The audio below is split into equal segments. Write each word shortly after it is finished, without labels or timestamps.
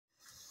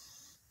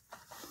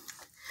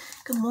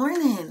Good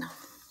morning.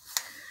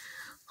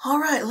 All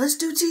right, let's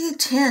do day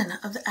 10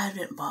 of the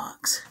Advent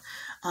box.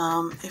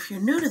 If you're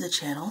new to the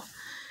channel,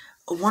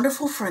 a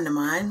wonderful friend of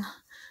mine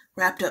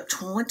wrapped up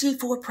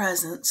 24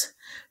 presents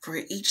for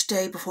each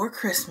day before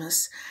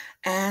Christmas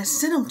and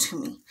sent them to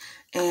me.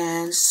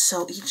 And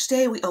so each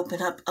day we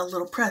open up a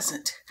little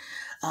present.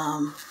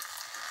 I'm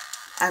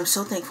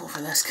so thankful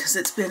for this because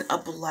it's been a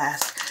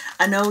blast.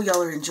 I know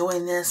y'all are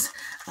enjoying this.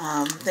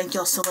 Thank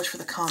y'all so much for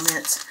the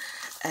comments.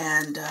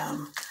 And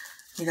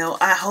you know,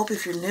 I hope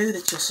if you're new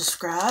that you'll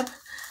subscribe.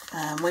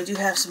 We do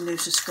have some new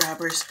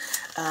subscribers.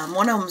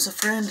 One of them is a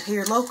friend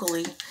here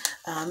locally,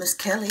 Miss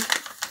Kelly.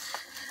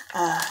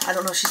 I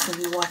don't know if she's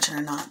going to be watching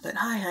or not, but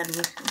hi,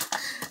 honey.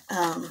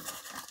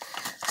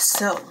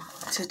 So,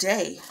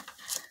 today,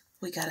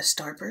 we got a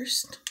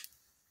Starburst.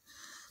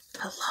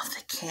 I love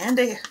the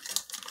candy.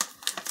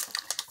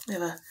 We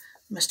have a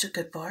Mr.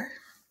 Goodbar.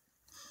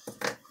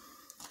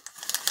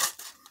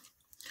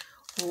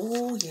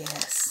 Oh,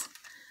 yes.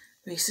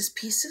 Reese's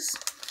Pieces.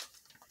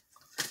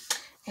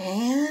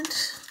 And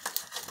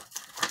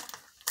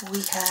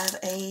we have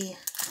a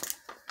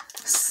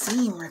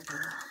seam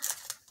ripper.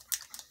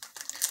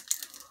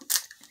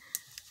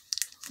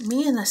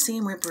 Me and the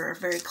seam ripper are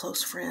very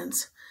close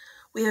friends.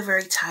 We have a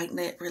very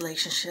tight-knit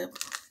relationship.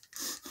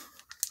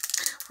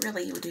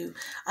 Really, we do.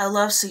 I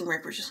love seam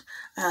rippers.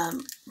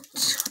 I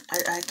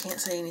can't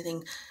say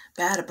anything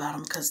bad about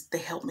them because they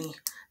help me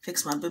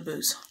fix my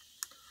boo-boos.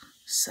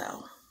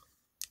 So,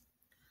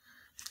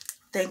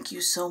 thank you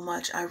so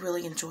much. I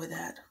really enjoy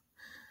that.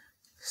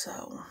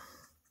 So,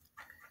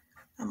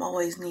 I'm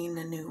always needing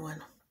a new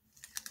one.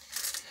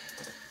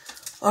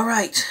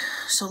 Alright,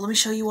 so let me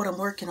show you what I'm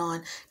working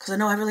on. Because I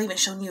know I really haven't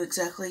shown you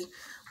exactly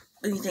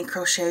anything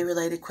crochet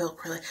related, quilt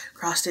related,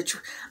 cross stitch.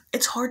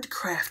 It's hard to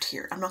craft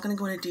here. I'm not going to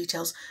go into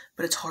details,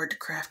 but it's hard to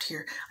craft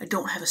here. I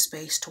don't have a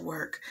space to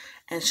work,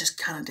 and it's just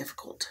kind of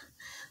difficult.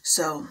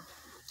 So,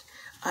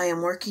 I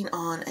am working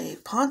on a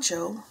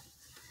poncho.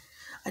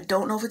 I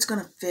don't know if it's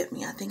going to fit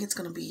me. I think it's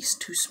going to be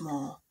too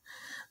small.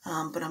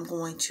 But I'm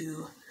going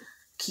to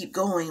keep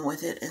going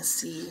with it and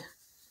see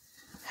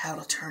how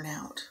it'll turn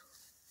out.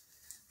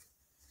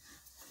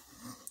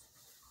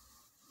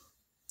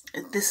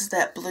 This is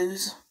that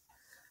blues,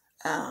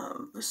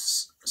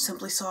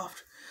 Simply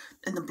Soft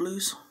in the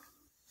blues.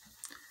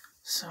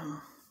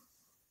 So,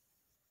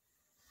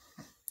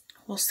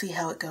 we'll see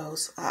how it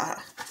goes.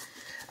 I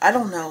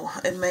don't know.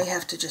 It may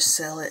have to just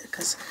sell it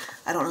because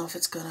I don't know if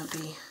it's going to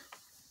be...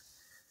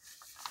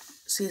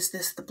 See, is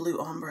this the blue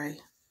ombre?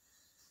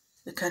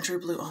 The country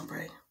blue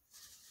ombre.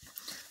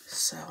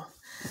 So,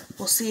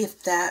 we'll see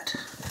if that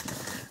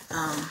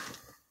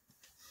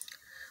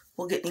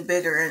will get any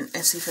bigger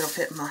and see if it'll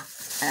fit my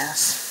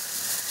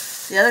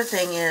ass. The other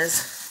thing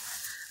is,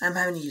 I'm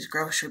having to use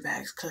grocery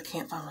bags because I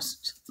can't find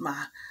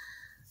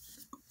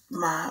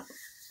my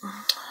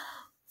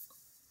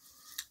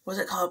what's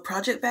it called?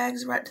 Project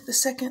bags right to the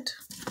second.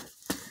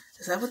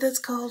 Is that what that's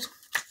called?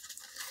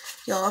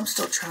 Y'all, I'm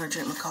still trying to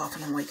drink my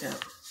coffee and wake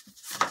up.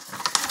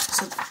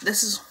 So,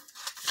 this is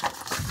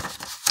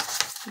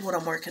what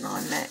I'm working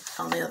on next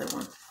on the other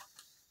one.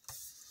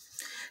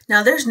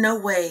 Now, there's no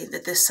way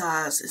that this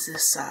size is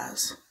this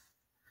size.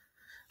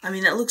 I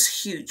mean, it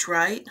looks huge,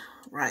 right?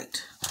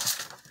 Right.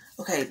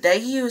 Okay, they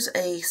use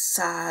a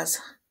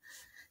size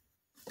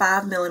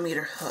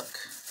 5mm hook.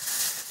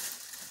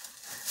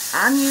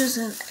 I'm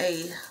using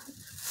a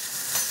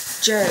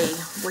J,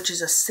 which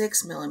is a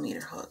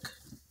 6mm hook.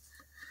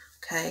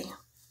 Okay?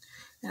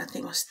 And I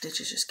think my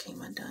stitches just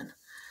came undone.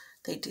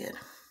 They did.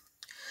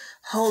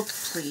 Hold,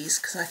 please,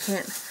 because I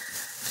can't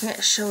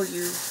show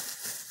you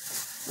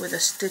with a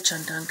stitch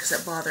undone because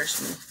it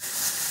bothers me.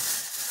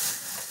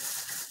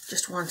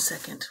 Just 1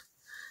 second.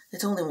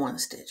 It's only one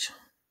stitch.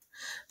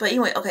 But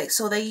anyway, okay,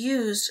 so they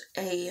used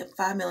a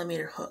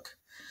 5mm hook.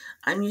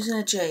 I'm using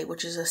a J,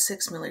 which is a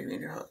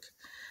 6mm hook.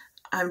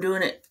 I'm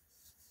doing it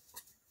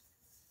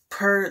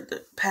per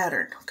the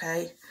pattern,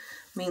 okay?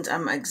 Means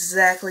I'm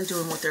exactly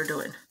doing what they're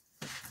doing.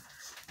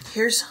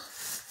 Here it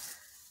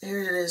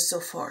is so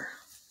far.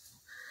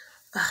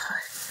 I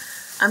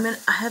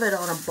have it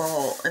on a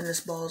ball, and this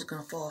ball is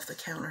going to fall off the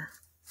counter.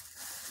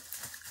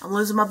 I'm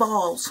losing my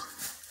balls.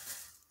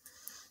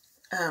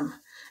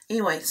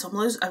 Anyway, so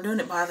I'm doing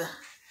it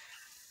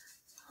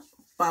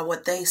by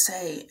what they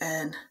say,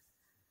 and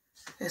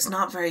it's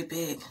not very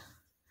big.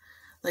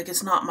 Like,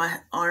 it's not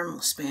my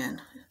arm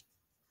span.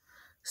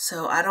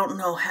 So, I don't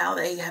know how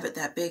they have it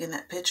that big in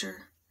that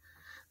picture,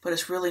 but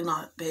it's really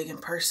not big in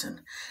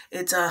person.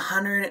 It's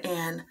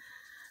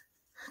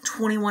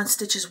 121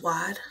 stitches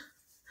wide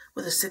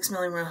with a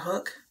 6mm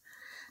hook.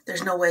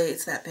 There's no way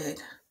it's that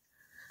big.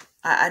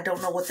 I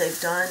don't know what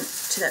they've done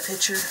to that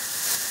picture,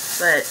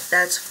 but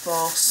that's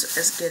false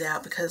as get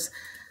out because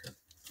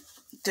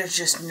there's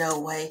just no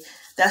way.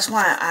 That's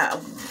why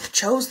I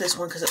chose this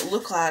one, because it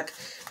looked like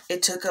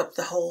it took up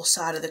the whole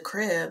side of the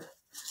crib.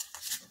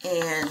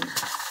 And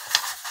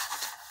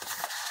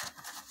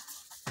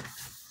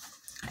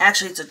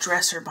actually, it's a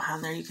dresser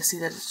behind there. You can see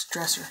that it's a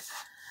dresser.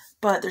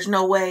 But there's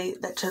no way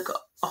that took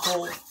a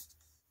whole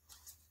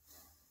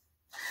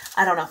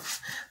I don't know.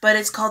 But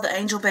it's called the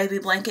Angel Baby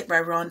Blanket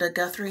by Rhonda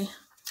Guthrie.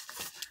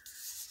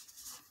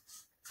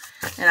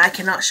 And I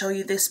cannot show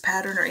you this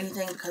pattern or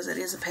anything because it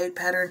is a paid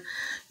pattern.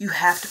 You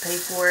have to pay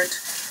for it.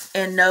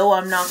 And no,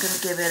 I'm not going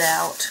to give it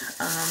out.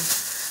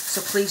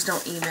 So please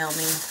don't email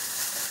me.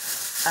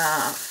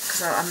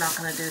 Because I'm not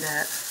going to do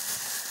that.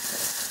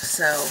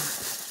 So,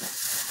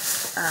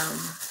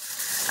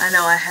 I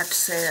know I have to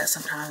say that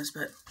sometimes,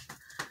 but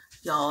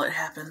y'all, it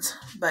happens.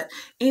 But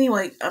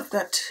anyway, I've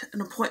got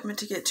an appointment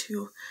to get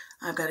to.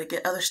 I've got to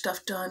get other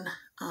stuff done.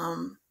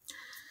 I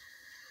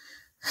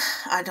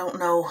don't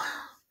know.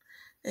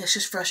 It's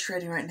just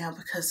frustrating right now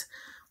because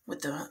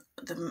with the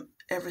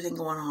everything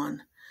going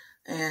on.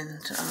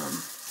 And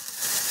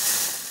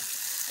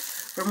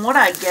from what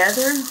I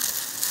gathered,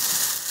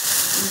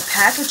 the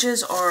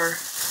packages are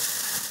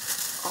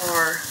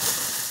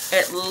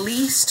at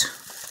least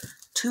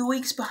 2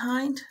 weeks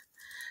behind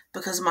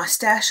because my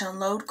stash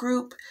unload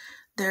group,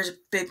 there's a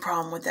big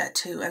problem with that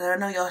too. And I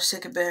know y'all are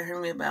sick of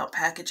hearing me about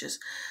packages,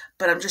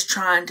 but I'm just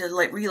trying to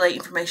relay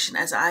information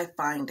as I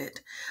find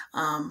it.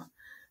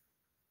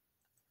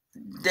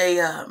 They,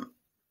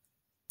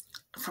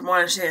 from what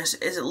I understand,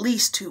 is at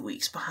least 2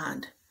 weeks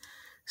behind.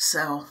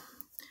 So,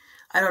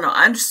 I don't know.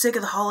 I'm just sick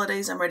of the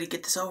holidays. I'm ready to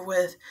get this over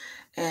with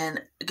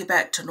and get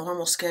back to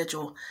normal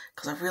schedule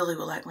because I really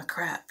would like my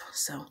crap.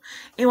 So,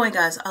 anyway,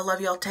 guys, I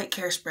love y'all. Take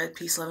care. Spread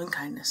peace, love, and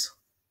kindness.